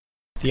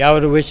The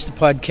hour to which the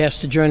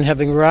podcast adjourned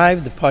having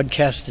arrived, the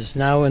podcast is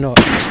now in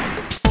order.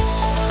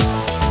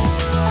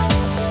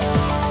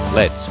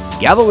 Let's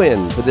gavel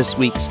in for this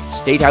week's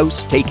State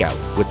House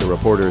Takeout with the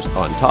reporters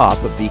on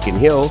top of Beacon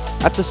Hill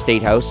at the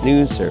State House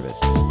News Service.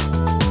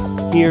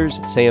 Here's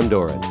Sam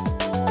Doran.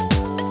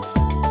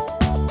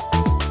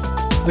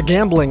 The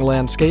gambling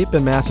landscape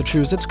in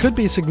Massachusetts could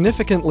be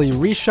significantly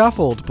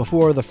reshuffled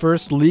before the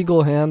first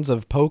legal hands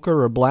of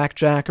poker or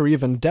blackjack are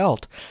even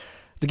dealt.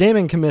 The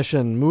Gaming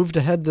Commission moved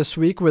ahead this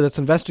week with its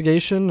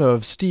investigation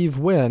of Steve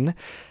Wynn,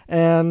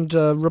 and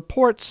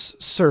reports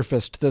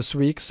surfaced this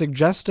week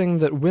suggesting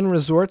that Wynn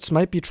Resorts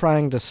might be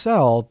trying to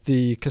sell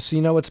the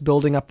casino it's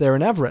building up there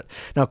in Everett.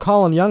 Now,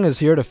 Colin Young is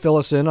here to fill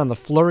us in on the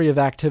flurry of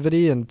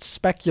activity and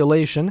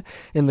speculation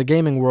in the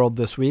gaming world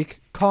this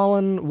week.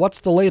 Colin,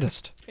 what's the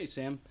latest? Hey,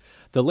 Sam.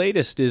 The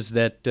latest is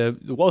that the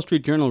Wall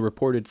Street Journal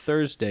reported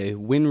Thursday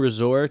Wynn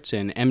Resorts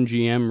and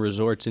MGM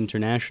Resorts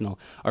International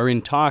are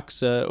in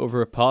talks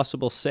over a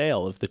possible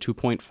sale of the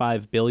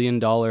 $2.5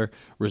 billion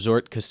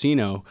resort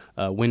casino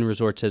Wynn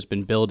Resorts has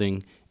been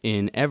building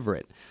in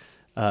Everett.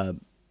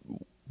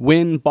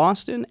 Wynn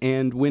Boston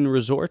and Wynn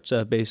Resorts,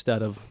 based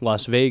out of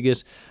Las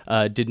Vegas,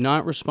 did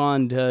not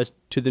respond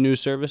to the news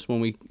service when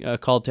we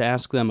called to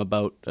ask them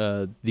about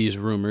these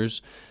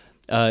rumors.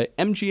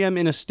 MGM,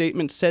 in a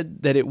statement,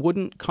 said that it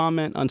wouldn't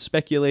comment on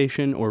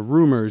speculation or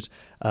rumors,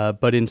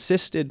 but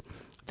insisted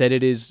that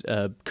it is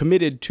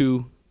committed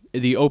to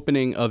the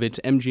opening of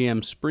its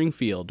MGM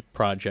Springfield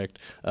project,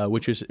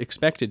 which is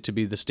expected to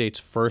be the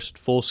state's first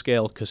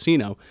full-scale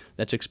casino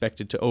that's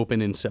expected to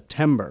open in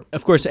September.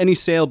 Of course, any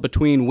sale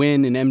between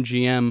Wynn and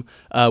MGM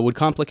would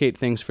complicate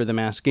things for the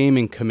Mass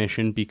Gaming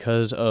Commission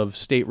because of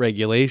state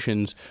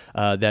regulations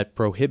that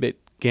prohibit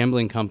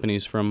gambling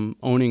companies from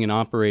owning and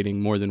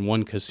operating more than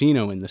one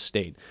casino in the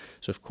state.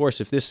 So, of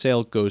course, if this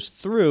sale goes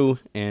through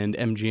and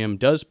MGM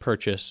does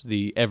purchase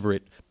the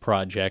Everett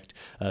project,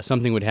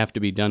 something would have to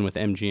be done with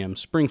MGM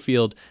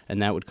Springfield,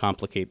 and that would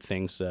complicate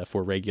things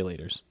for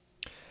regulators.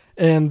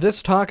 And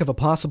this talk of a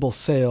possible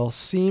sale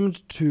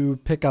seemed to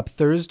pick up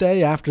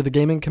Thursday after the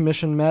Gaming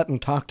Commission met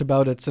and talked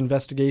about its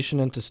investigation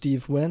into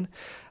Steve Wynn.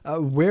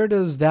 Where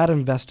does that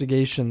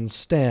investigation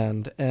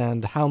stand,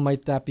 and how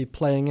might that be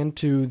playing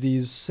into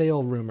these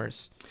sale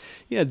rumors?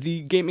 Yeah,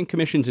 the Gaming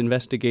Commission's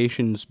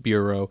Investigations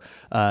Bureau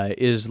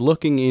is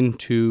looking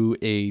into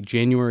a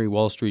January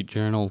Wall Street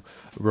Journal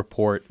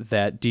report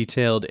that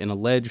detailed an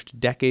alleged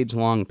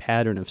decades-long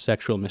pattern of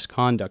sexual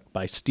misconduct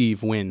by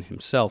Steve Wynn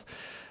himself.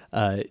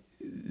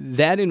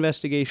 That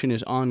investigation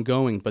is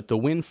ongoing, but the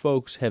Wynn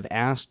folks have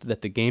asked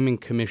that the Gaming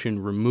Commission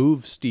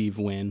remove Steve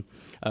Wynn,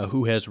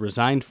 who has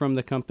resigned from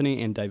the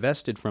company and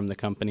divested from the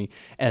company,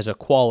 as a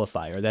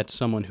qualifier. That's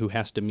someone who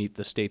has to meet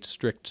the state's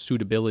strict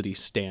suitability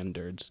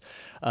standards.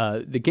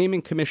 The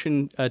Gaming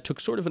Commission took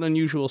sort of an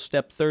unusual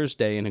step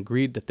Thursday and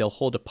agreed that they'll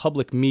hold a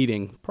public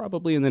meeting,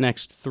 probably in the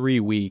next 3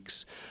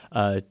 weeks,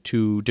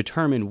 to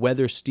determine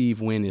whether Steve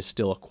Wynn is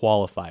still a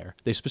qualifier.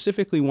 They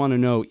specifically want to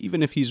know,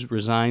 even if he's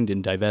resigned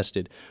and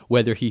divested,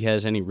 whether he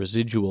has any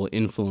residual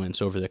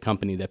influence over the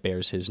company that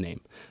bears his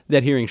name.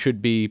 That hearing should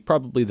be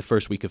probably the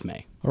first week of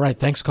May. All right,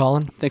 thanks,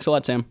 Colin. Thanks a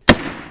lot, Sam.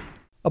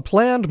 A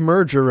planned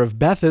merger of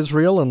Beth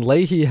Israel and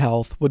Lahey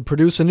Health would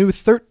produce a new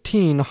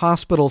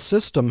 13-hospital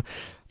system.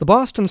 The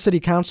Boston City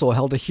Council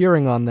held a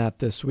hearing on that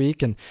this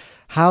week, and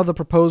how the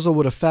proposal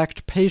would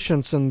affect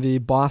patients in the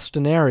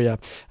Boston area.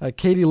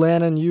 Katie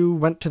Lannon, you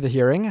went to the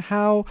hearing.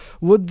 How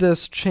would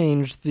this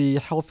change the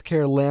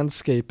healthcare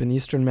landscape in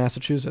eastern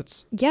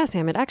Massachusetts? Yeah,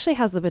 Sam, it actually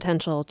has the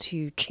potential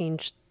to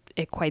change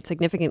it quite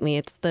significantly.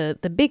 It's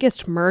the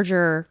biggest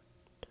merger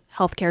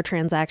healthcare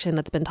transaction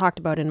that's been talked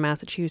about in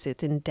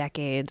Massachusetts in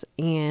decades,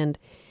 and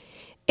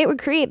it would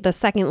create the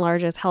second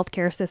largest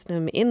healthcare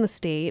system in the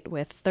state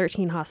with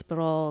 13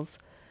 hospitals,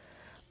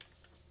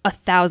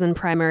 1,000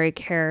 primary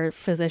care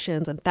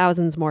physicians, and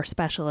thousands more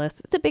specialists.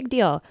 It's a big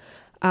deal.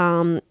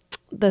 The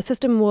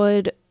system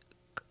would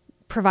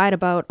provide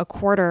about a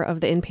quarter of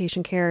the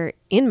inpatient care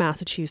in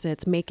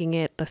Massachusetts, making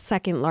it the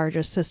second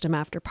largest system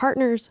after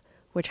Partners,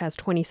 which has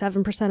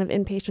 27% of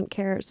inpatient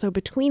care. So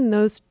between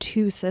those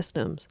two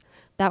systems,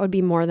 that would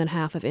be more than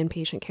half of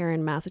inpatient care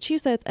in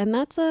Massachusetts. And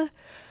that's a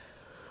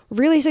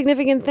really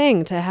significant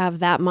thing to have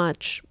that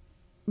much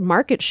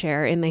market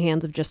share in the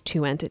hands of just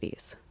two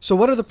entities. So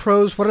what are the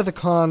pros? What are the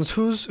cons?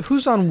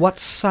 Who's on what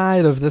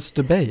side of this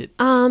debate?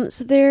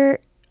 So they're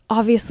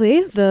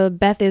obviously the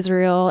Beth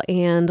Israel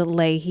and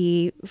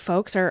Lahey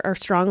folks are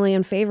strongly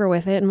in favor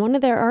with it. And one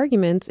of their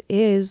arguments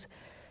is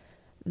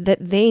that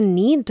they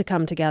need to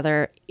come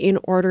together in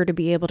order to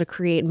be able to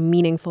create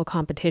meaningful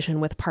competition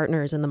with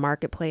partners in the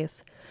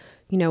marketplace.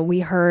 You know, we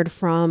heard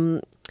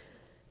from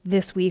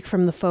this week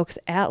from the folks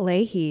at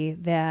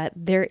Lahey that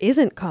there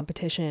isn't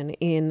competition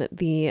in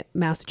the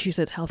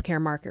Massachusetts healthcare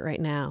market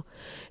right now.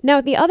 Now,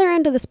 at the other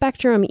end of the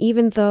spectrum,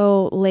 even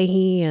though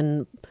Lahey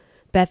and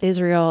Beth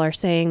Israel are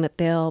saying that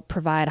they'll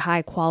provide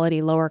high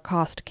quality, lower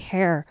cost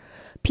care,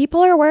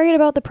 people are worried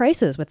about the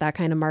prices with that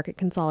kind of market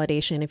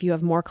consolidation. If you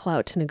have more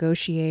clout to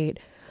negotiate,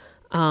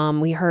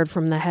 we heard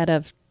from the head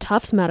of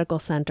Tufts Medical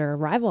Center, a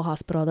rival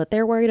hospital, that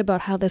they're worried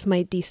about how this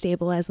might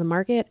destabilize the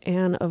market.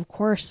 And of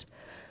course,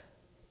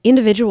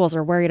 individuals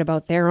are worried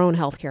about their own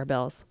healthcare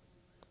bills.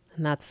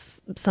 And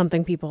that's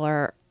something people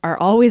are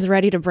always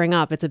ready to bring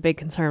up. It's a big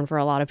concern for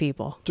a lot of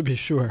people. To be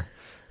sure.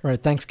 All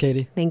right, thanks,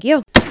 Katie. Thank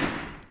you.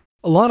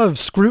 A lot of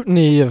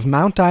scrutiny of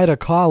Mount Ida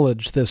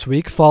College this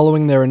week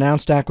following their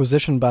announced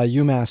acquisition by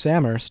UMass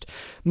Amherst.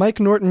 Mike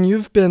Norton,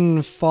 you've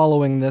been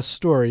following this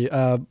story.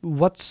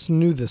 What's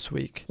new this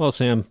week? Well,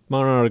 Sam,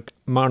 Mount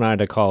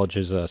Ida College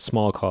is a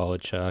small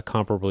college,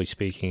 comparably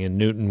speaking, in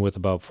Newton with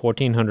about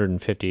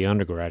 1,450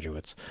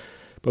 undergraduates.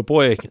 But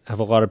boy,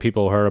 have a lot of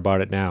people heard about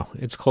it now.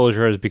 Its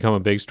closure has become a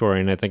big story,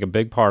 and I think a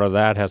big part of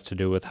that has to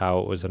do with how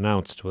it was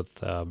announced with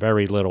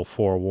very little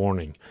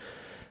forewarning.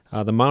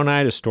 The Mount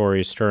Ida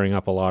story is stirring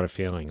up a lot of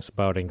feelings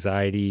about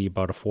anxiety,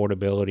 about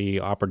affordability,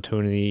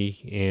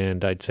 opportunity,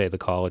 and I'd say the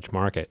college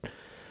market.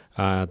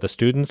 It's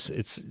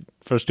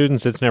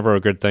never a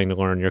good thing to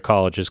learn your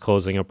college is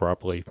closing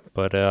abruptly.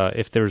 But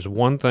if there's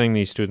one thing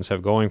these students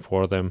have going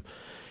for them,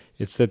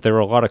 it's that there are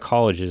a lot of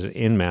colleges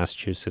in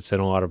Massachusetts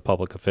and a lot of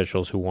public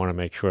officials who want to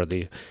make sure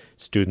the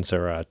students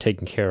are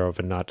taken care of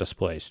and not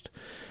displaced.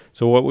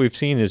 So what we've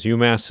seen is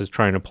UMass is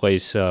trying to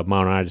place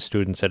Mount Ida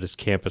students at its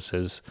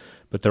campuses,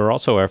 but there are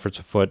also efforts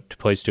afoot to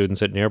place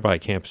students at nearby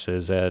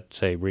campuses at,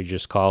 say,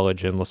 Regis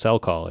College and LaSalle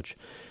College.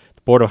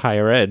 The Board of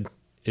Higher Ed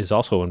is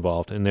also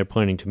involved, and they're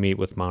planning to meet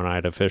with Mount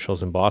Ida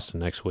officials in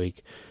Boston next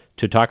week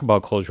to talk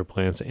about closure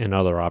plans and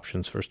other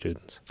options for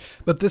students.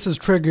 But this has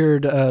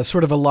triggered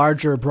sort of a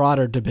larger,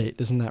 broader debate,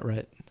 isn't that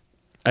right?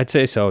 I'd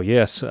say so,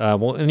 yes.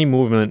 Well, any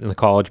movement in the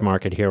college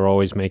market here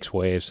always makes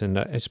waves, and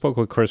I spoke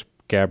with Chris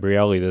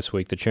Gabrielli this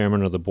week, the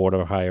chairman of the Board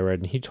of Higher Ed,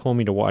 and he told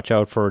me to watch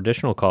out for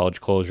additional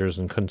college closures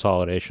and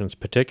consolidations,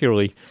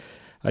 particularly,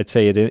 I'd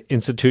say, at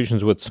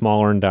institutions with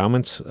smaller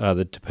endowments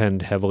that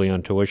depend heavily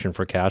on tuition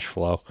for cash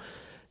flow.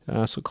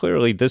 So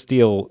clearly, this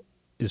deal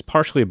is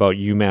partially about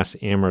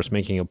UMass Amherst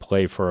making a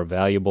play for a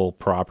valuable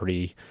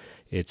property.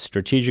 It's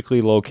strategically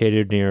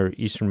located near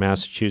eastern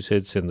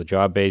Massachusetts and the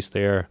job base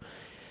there.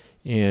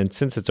 And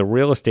since it's a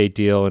real estate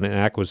deal and an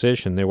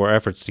acquisition, there were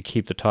efforts to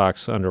keep the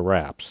talks under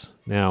wraps.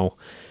 Now,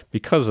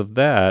 because of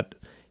that,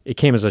 it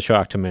came as a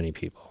shock to many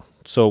people.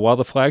 So while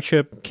the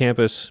flagship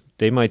campus,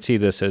 they might see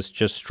this as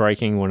just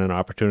striking when an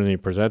opportunity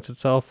presents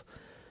itself,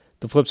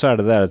 the flip side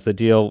of that is the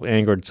deal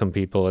angered some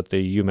people at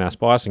the UMass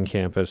Boston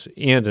campus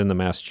and in the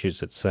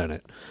Massachusetts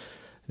Senate.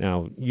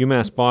 Now,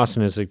 UMass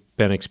Boston has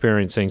been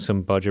experiencing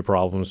some budget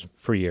problems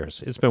for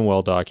years. It's been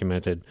well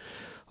documented.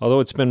 Although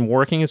it's been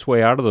working its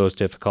way out of those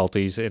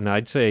difficulties, and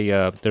I'd say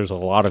there's a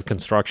lot of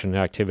construction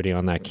activity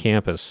on that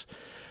campus,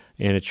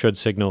 and it should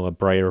signal a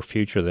brighter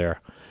future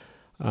there.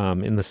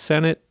 In the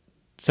Senate,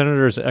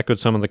 senators echoed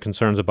some of the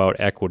concerns about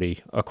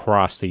equity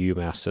across the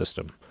UMass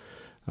system.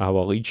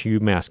 While each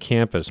UMass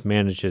campus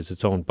manages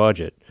its own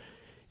budget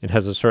and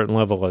has a certain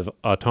level of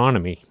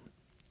autonomy,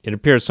 it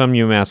appears some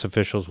UMass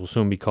officials will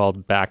soon be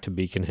called back to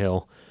Beacon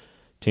Hill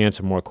to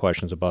answer more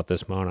questions about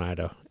this Mount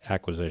Ida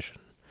acquisition.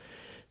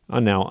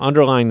 Now,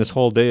 underlying this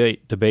whole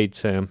debate,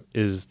 Sam,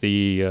 is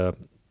the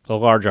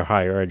larger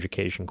higher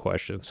education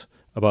questions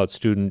about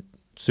student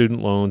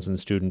loans and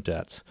student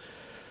debts.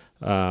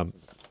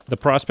 The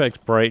prospects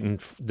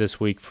brightened this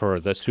week for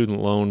the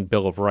Student Loan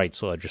Bill of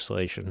Rights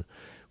legislation,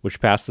 which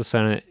passed the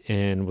Senate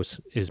and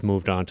is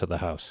moved on to the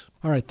House.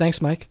 All right,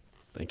 thanks, Mike.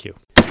 Thank you.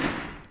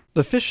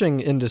 The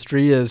fishing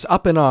industry is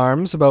up in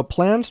arms about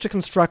plans to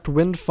construct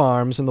wind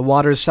farms in the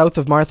waters south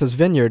of Martha's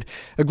Vineyard.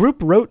 A group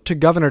wrote to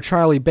Governor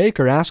Charlie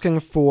Baker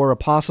asking for a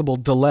possible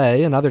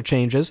delay and other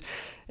changes.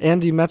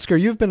 Andy Metzger,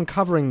 you've been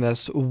covering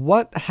this.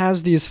 What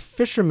has these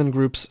fishermen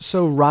groups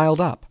so riled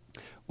up?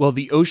 Well,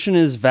 the ocean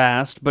is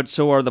vast, but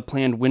so are the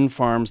planned wind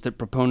farms that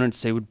proponents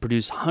say would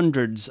produce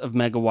hundreds of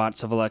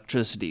megawatts of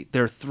electricity.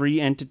 There are 3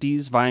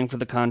 entities vying for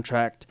the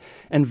contract,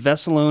 and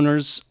vessel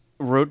owners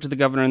wrote to the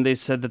governor and they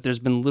said that there's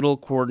been little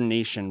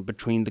coordination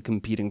between the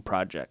competing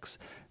projects.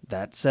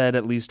 That said,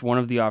 at least one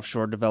of the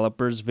offshore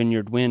developers,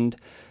 Vineyard Wind,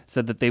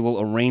 said that they will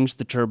arrange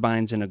the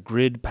turbines in a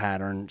grid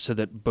pattern so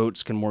that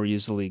boats can more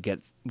easily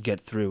get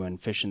through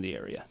and fish in the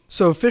area.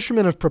 So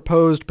fishermen have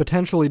proposed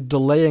potentially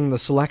delaying the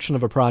selection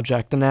of a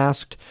project and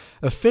asked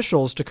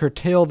officials to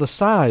curtail the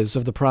size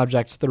of the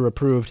projects that are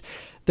approved.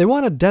 They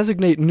want to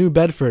designate New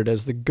Bedford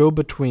as the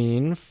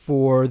go-between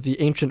for the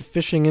ancient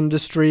fishing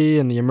industry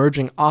and the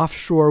emerging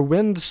offshore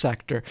wind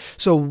sector.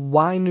 So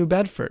why New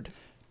Bedford?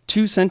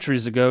 2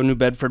 centuries ago, New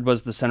Bedford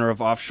was the center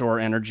of offshore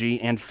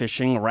energy and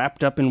fishing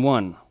wrapped up in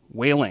one,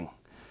 whaling.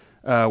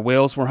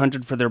 Whales were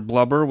hunted for their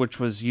blubber, which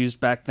was used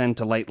back then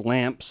to light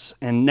lamps,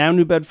 and now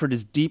New Bedford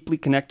is deeply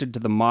connected to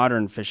the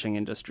modern fishing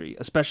industry,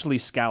 especially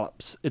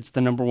scallops. It's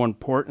the #1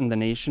 port in the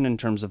nation in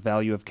terms of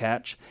value of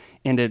catch,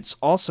 and it's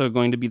also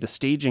going to be the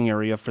staging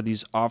area for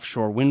these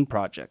offshore wind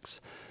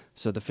projects.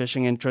 So the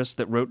fishing interests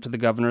that wrote to the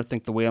governor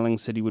think the whaling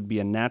city would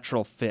be a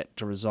natural fit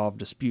to resolve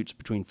disputes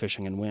between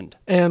fishing and wind.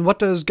 And what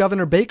does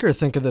Governor Baker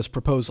think of this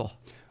proposal?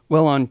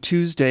 Well, on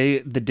Tuesday,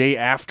 the day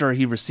after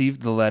he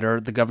received the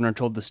letter, the governor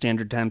told the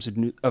Standard Times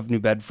of New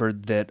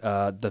Bedford that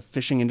the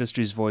fishing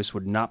industry's voice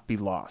would not be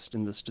lost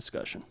in this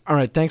discussion. All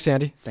right, thanks,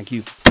 Andy. Thank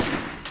you.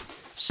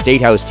 State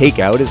House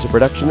Takeout is a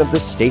production of the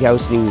State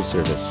House News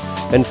Service.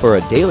 And for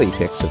a daily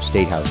fix of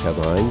State House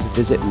headlines,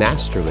 visit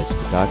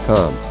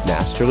masterlist.com.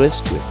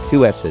 Masterlist with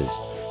 2 S's.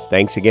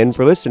 Thanks again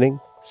for listening.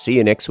 See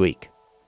you next week.